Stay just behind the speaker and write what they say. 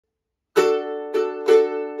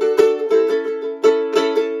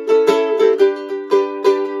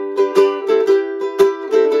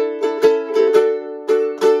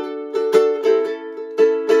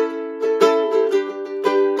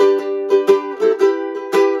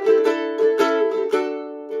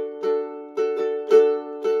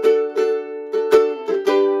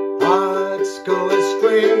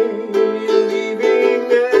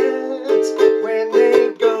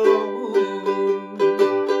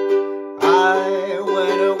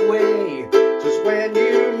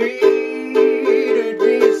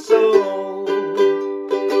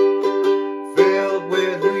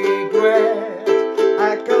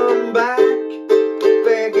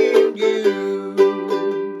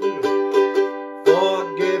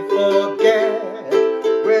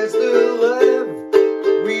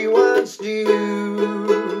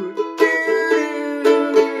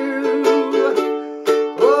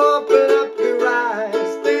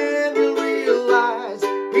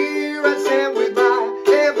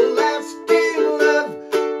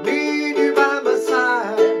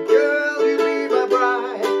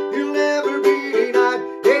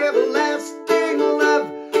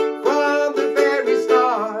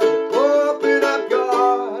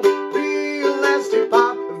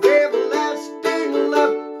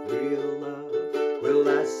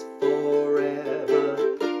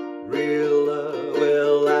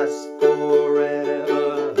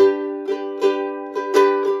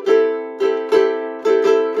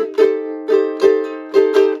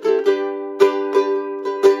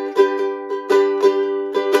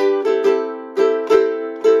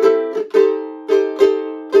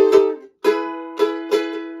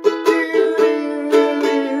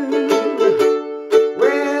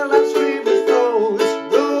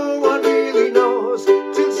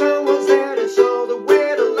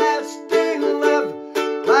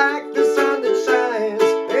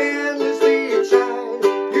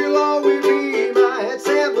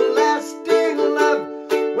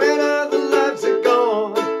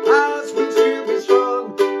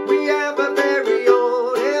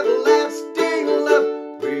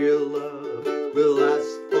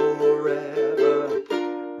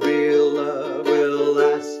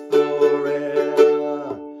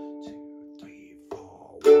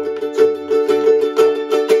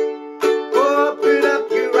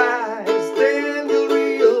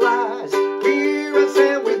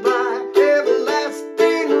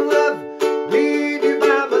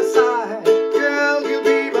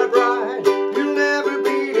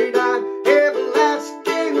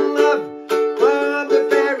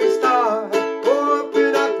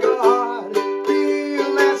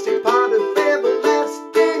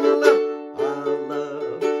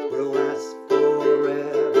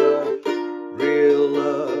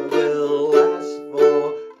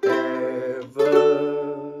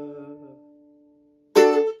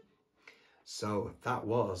So that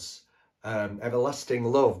was Everlasting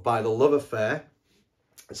Love by The Love Affair.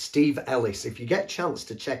 Steve Ellis. If you get a chance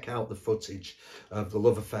to check out the footage of The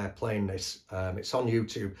Love Affair playing this, it's on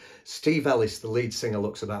YouTube. Steve Ellis, the lead singer,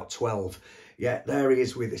 looks about 12. Yeah, there he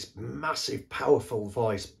is with this massive, powerful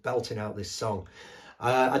voice belting out this song.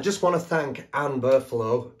 I just want to thank Anne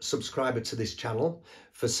Berthelo, subscriber to this channel,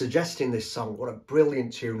 for suggesting this song. What a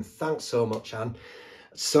brilliant tune. Thanks so much, Anne.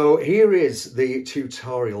 So here is the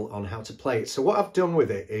tutorial on how to play it. So what I've done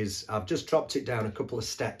with it is I've just dropped it down a couple of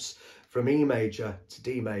steps from E major to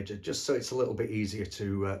D major, just so it's a little bit easier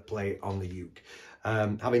to play on the uke.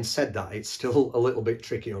 Having said that, it's still a little bit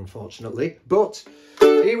tricky, unfortunately, but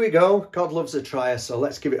here we go. God loves a trier, so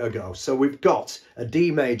let's give it a go. So we've got a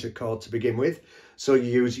D major chord to begin with. So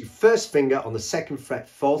you use your first finger on the 2nd fret,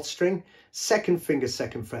 4th string, 2nd finger,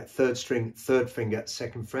 2nd fret, 3rd string, 3rd finger,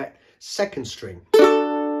 2nd fret, 2nd string.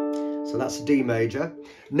 So that's a D major.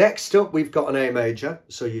 Next up, we've got an A major.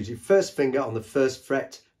 So use your first finger on the 1st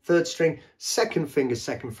fret, 3rd string, 2nd finger,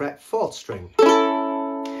 2nd fret, 4th string.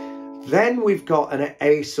 Then we've got an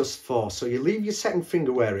A sus4. So you leave your 2nd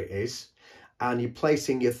finger where it is, and you're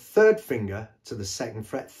placing your 3rd finger to the 2nd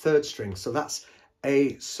fret, 3rd string. So that's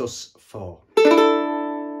A sus4.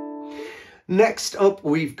 Next up,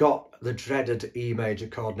 we've got the dreaded E major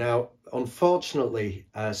chord. Now, unfortunately,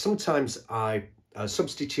 sometimes I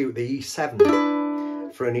substitute the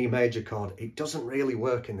E7 for an E major chord. It doesn't really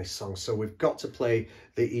work in this song, so we've got to play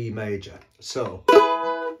the E major. So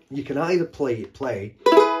you can either play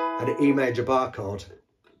an E major bar chord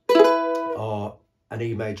or an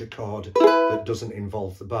E major chord that doesn't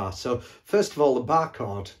involve the bar. So first of all, the bar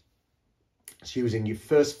chord is using your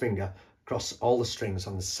first finger across all the strings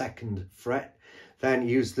on the 2nd fret. Then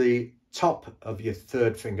use the top of your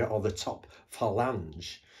 3rd finger, or the top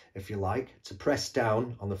phalange, if you like, to press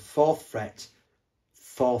down on the 4th fret,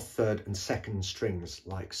 4th, 3rd and 2nd strings,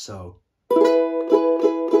 like so.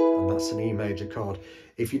 And that's an E major chord.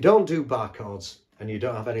 If you don't do bar chords and you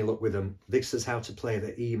don't have any luck with them, this is how to play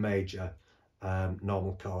the E major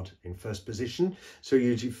normal chord in first position. So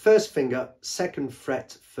use your first finger, 2nd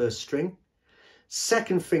fret, 1st string,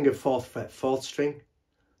 2nd finger, 4th fret, 4th string,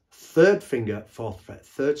 3rd finger, 4th fret,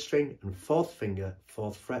 3rd string, and 4th finger,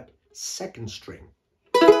 4th fret, 2nd string.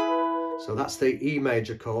 So that's the E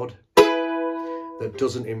major chord that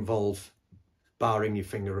doesn't involve barring your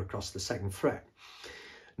finger across the 2nd fret.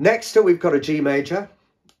 Next up, we've got a G major.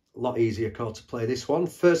 A lot easier chord to play this one.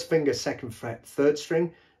 1st finger, 2nd fret, 3rd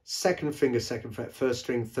string, 2nd finger, 2nd fret, 1st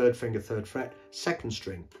string, 3rd finger, 3rd fret, 2nd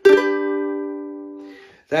string.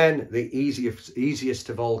 Then the easiest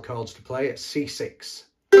of all chords to play, it's C6.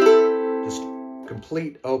 Just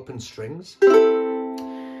complete open strings.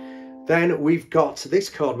 Then we've got this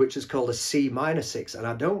chord, which is called a C minor 6, and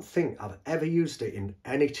I don't think I've ever used it in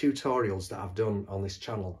any tutorials that I've done on this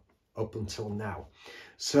channel up until now.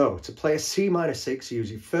 So to play a C minor 6,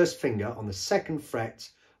 use your first finger on the 2nd fret,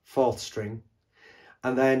 4th string,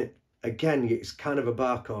 and then again it's kind of a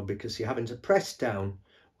bar chord because you're having to press down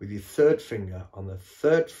with your 3rd finger on the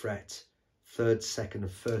 3rd fret, 3rd, 2nd and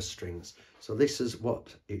 1st strings. So this is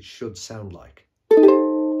what it should sound like.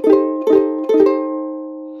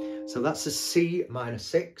 So that's a C minor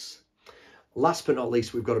 6. Last but not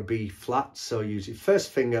least, we've got a B flat. So use your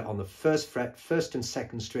first finger on the 1st fret, 1st and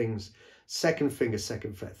 2nd strings, 2nd finger,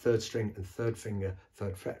 2nd fret, 3rd string, and 3rd finger,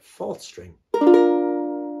 3rd fret, 4th string.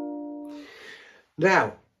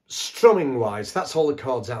 Now, strumming wise, that's all the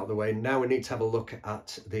chords out of the way. Now we need to have a look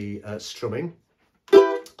at the strumming.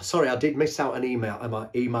 Sorry, I did miss out an E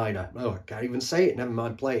minor. Oh, I can't even say it. Never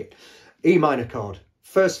mind, play it. E minor chord.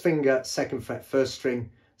 First finger, 2nd fret, 1st string.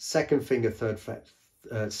 2nd finger, 3rd fret,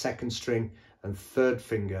 2nd string. And 3rd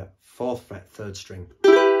finger, 4th fret, 3rd string.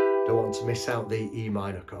 Don't want to miss out the E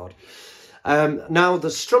minor chord. Now, the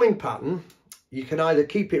strumming pattern, you can either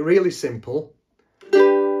keep it really simple.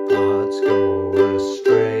 Let's go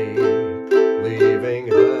astray, leaving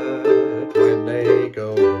her when they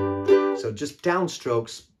go. So just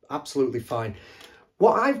downstrokes, absolutely fine.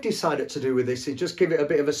 What I've decided to do with this is just give it a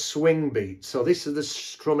bit of a swing beat. So this is the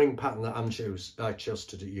strumming pattern that I chose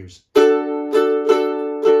to use. Down,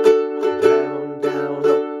 down,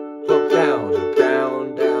 up, down, up,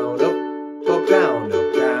 down, down, up, down,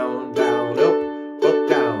 up, down, down, up,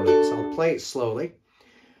 down, up. So I'll play it slowly.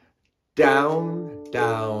 Down,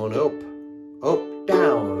 down, up,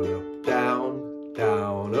 down, up, down,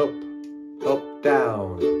 down, up,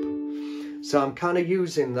 down, up. So I'm kind of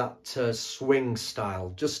using that swing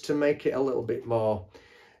style just to make it a little bit more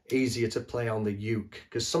easier to play on the uke,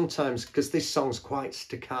 because sometimes, because this song's quite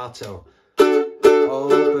staccato,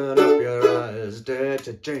 Open up your eyes.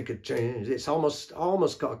 It's almost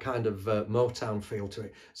got a kind of Motown feel to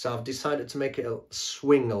it. So I've decided to make it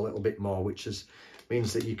swing a little bit more, which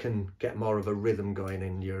means that you can get more of a rhythm going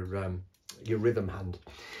in your rhythm hand.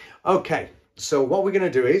 Okay, so what we're going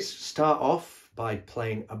to do is start off by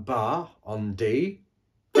playing a bar on D,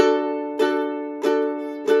 and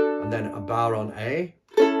then a bar on A,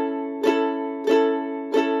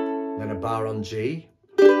 then a bar on G,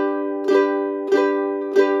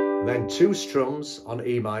 then 2 strums on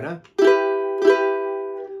E minor,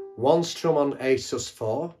 1 strum on A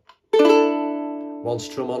sus4, 1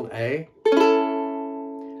 strum on A,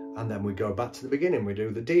 and then we go back to the beginning. We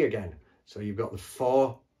do the D again. So you've got the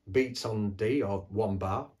 4 beats on D, or 1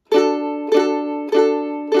 bar,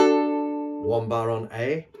 1 bar on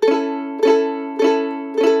A,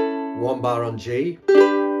 1 bar on G,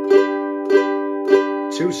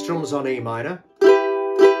 2 strums on E minor,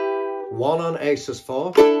 1 on A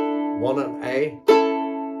sus4, 1 on A,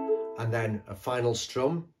 and then a final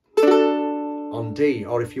strum on D.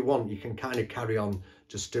 Or if you want, you can kind of carry on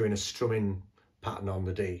just doing a strumming pattern on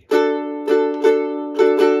the D.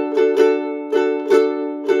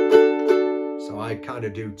 So I kind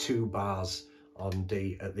of do 2 bars on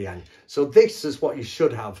D at the end. So this is what you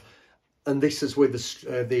should have, and this is with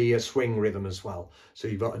the swing rhythm as well. So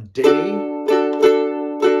you've got a D,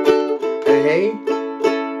 A,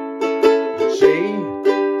 G,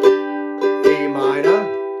 E minor,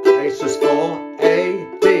 A sus4, A,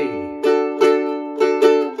 D,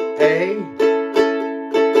 A,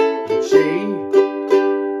 G,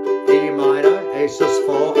 E minor, A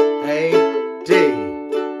sus4, A, D.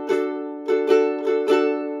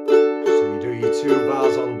 So you do your 2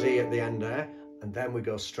 bars on D at the end there, and then we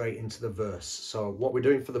go straight into the verse. So what we're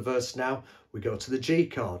doing for the verse now, we go to the G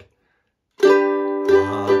chord.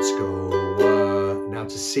 Let's go now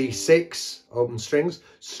to C6, open strings,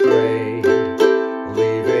 straight,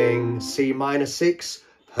 leaving C minor 6,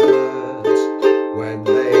 hurts when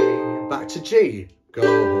they, back to G, go.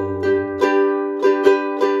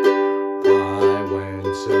 I went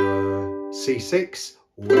to C6,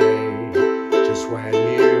 wait, just when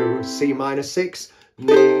you, C minor 6,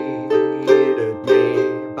 needed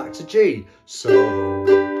me, back to G, so.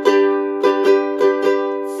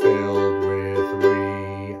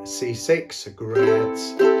 C6, gret,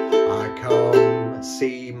 I come,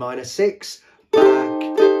 C minor 6, back,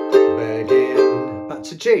 beggin, back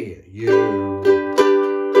to G, you,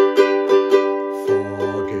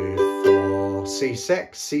 forgive for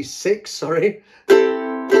C6, sorry,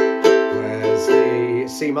 where's the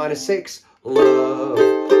C minor 6, love,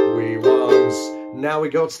 we once, now we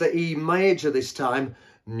go to the E major this time,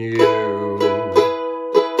 new,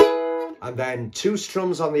 and then 2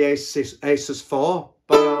 strums on the A sus4,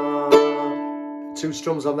 2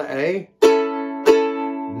 strums on the A.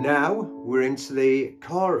 Now we're into the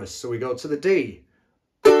chorus, so we go to the D.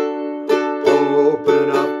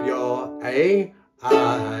 Open up your A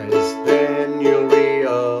eyes, then you'll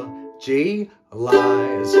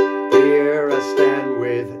realize. Here I stand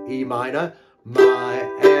with E minor, my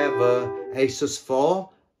ever A sus4,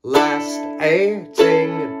 last A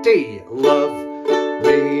ting D. Love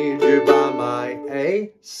me, you by my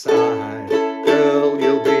A side, girl,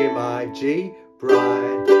 you'll be my G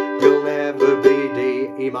bride, you'll never be D,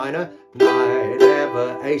 E minor, nied,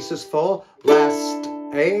 ever A sus4, last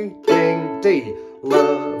A ting D.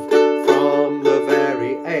 Love from the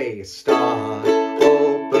very A start,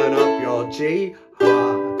 open up your G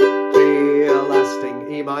heart, be a lasting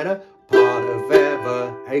E minor, part of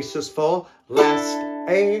ever A sus4, last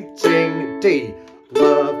A ting D.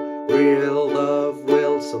 Love, real love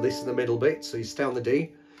will, so this is the middle bit, so you stay on the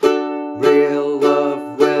D. Real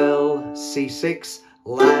love will, C6,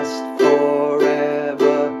 last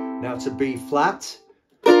forever. Now to B flat.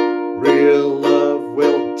 Real love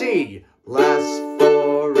will, D, last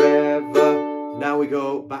forever. Now we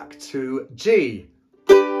go back to G.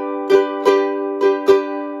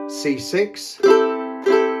 C6,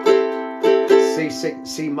 C6,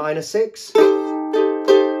 C minor 6.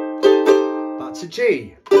 Back to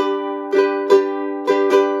G.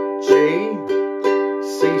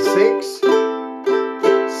 C6,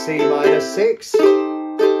 C minor 6,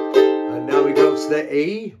 and now we go to the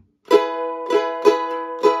E,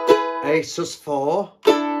 A sus4,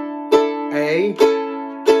 A,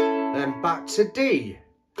 then back to D,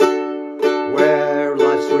 where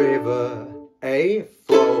life's river A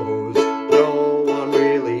flows, no one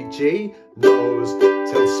really G knows,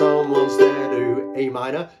 till someone's there to E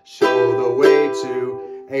minor, show the way to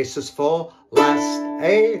A sus4, last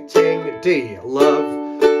A ting D. Love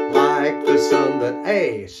like the sun that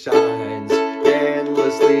A shines, endless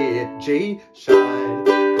endlessly G shine.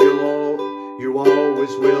 You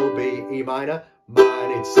always will be E minor,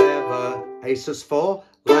 mine it's ever A sus4,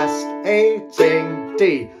 last A ting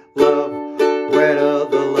D. Love, when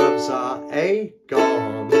other loves are A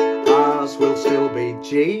gone, ours will still be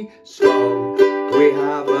G strong. We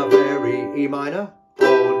have a very E minor,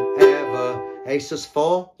 own ever A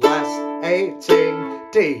sus4, last A ting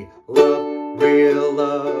D. Love, real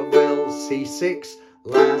love will C6,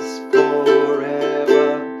 last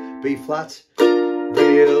forever. B flat,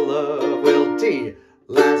 real love will D,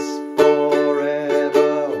 last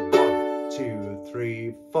forever. 1, 2,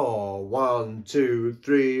 3, 4. 1, 2,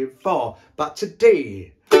 3, 4. Back to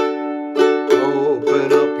D.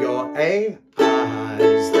 Open up your A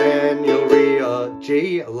eyes, then you'll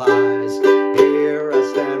realize. Here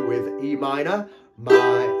I stand with E minor,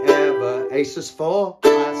 my ever A sus4,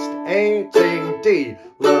 last A ting D.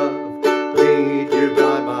 Love, lead you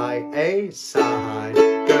by my A side.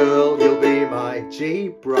 Girl, you'll be my G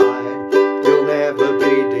bride. You'll never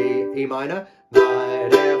be D, E minor,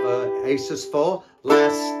 nied ever A sus4,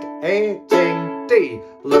 last A ting D.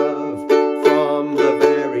 Love, from the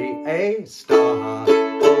very A star,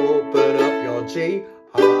 open up your G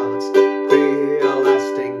heart. Be a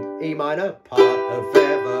lasting E minor, part of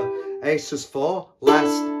ever A sus4,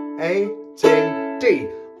 last A ting D.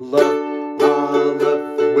 Love, our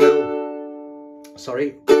love will,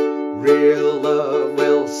 sorry, real love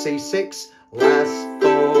will C6, last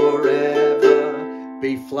forever.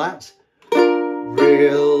 B flat,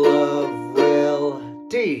 real love will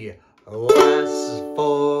D, last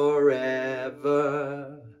forever.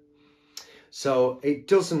 So it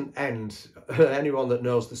doesn't end, anyone that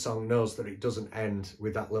knows the song knows that it doesn't end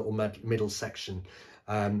with that little middle section.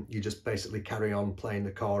 You just basically carry on playing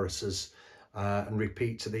the choruses and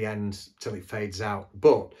repeat to the end till it fades out.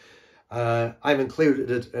 But I've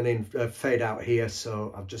included a fade out here,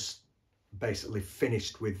 so I've just basically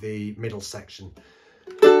finished with the middle section.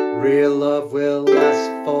 Real love will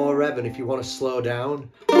last forever. And if you want to slow down,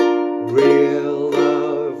 real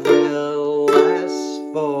love will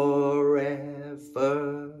last forever.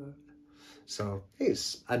 So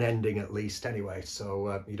it's an ending at least anyway,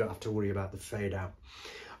 so you don't have to worry about the fade out.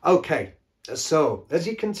 Okay, so as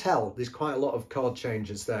you can tell, there's quite a lot of chord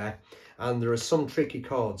changes there, and there are some tricky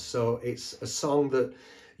chords, so it's a song that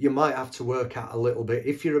you might have to work at a little bit.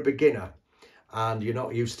 If you're a beginner and you're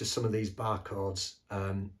not used to some of these bar chords,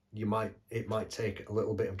 it might take a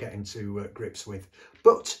little bit of getting to grips with,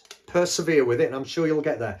 but persevere with it and I'm sure you'll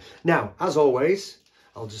get there. Now, as always,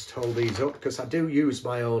 I'll just hold these up because I do use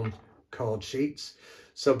my own chord sheets.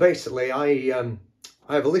 So basically I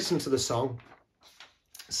have a listen to the song,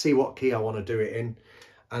 see what key I want to do it in,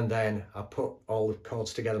 and then I put all the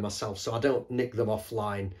chords together myself, so I don't nick them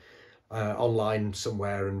offline, online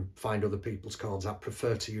somewhere and find other people's chords. I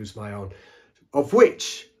prefer to use my own, of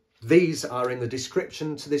which these are in the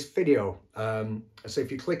description to this video. So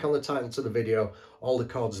if you click on the title to the video, all the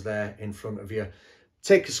chords there in front of you.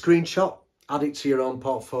 Take a screenshot, add it to your own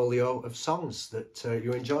portfolio of songs that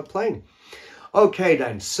you enjoy playing. Okay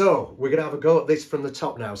then, so we're going to have a go at this from the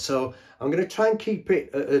top now. So I'm going to try and keep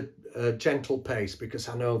it at a gentle pace because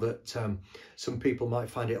I know that some people might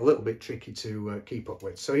find it a little bit tricky to keep up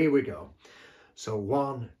with. So here we go. So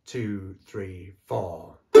 1, 2, 3,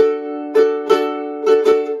 4.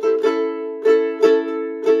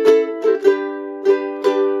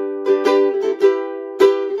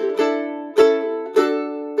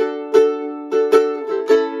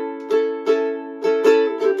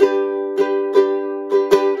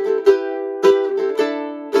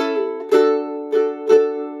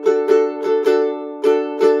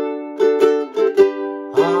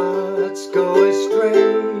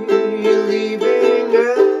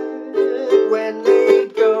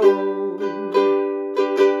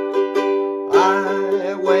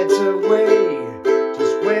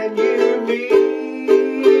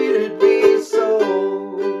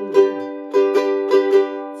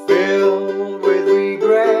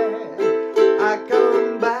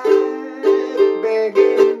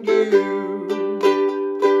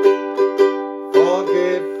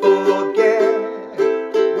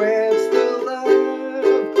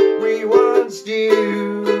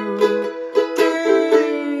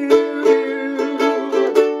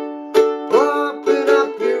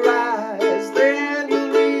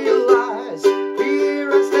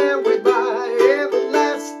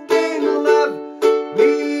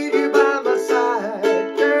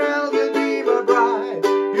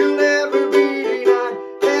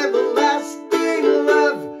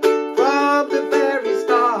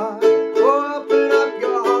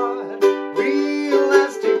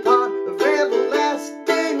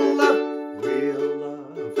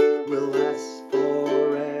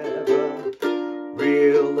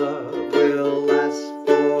 love will last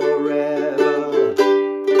forever.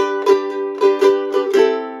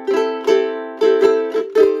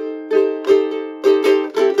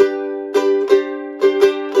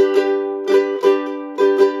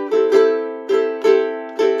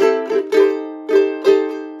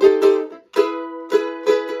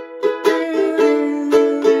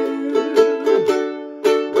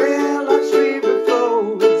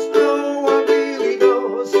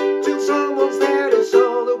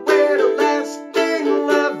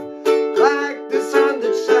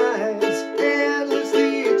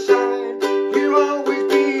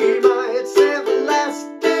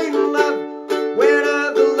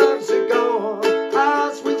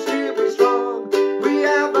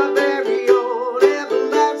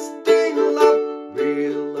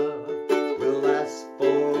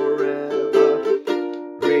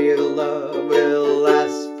 Real love will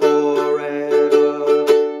last forever.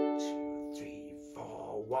 2, 3,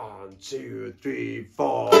 4. 1, 2, 3,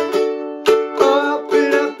 4.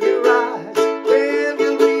 Open up your eyes, then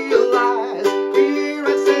you'll realize. Here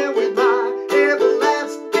I stand with my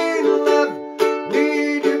everlasting love.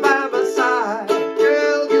 Need you by my side,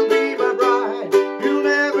 girl, you'll be my bride. You'll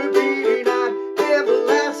never be denied.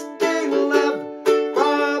 Everlasting love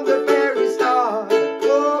from the very start.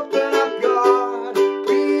 Open up your heart.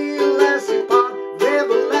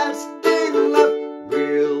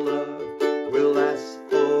 Will last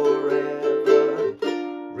forever.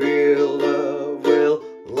 Real love will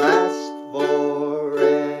last forever.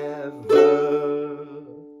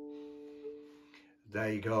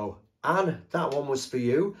 There you go. Anne, that one was for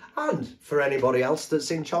you and for anybody else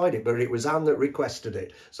that's enjoyed it, but it was Anne that requested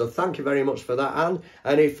it. So thank you very much for that, Anne.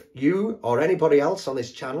 And if you or anybody else on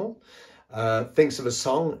this channel thinks of a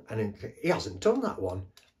song and he hasn't done that one,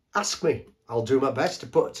 ask me. I'll do my best to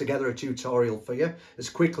put together a tutorial for you as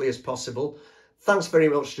quickly as possible. Thanks very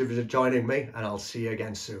much for joining me, and I'll see you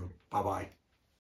again soon. Bye-bye.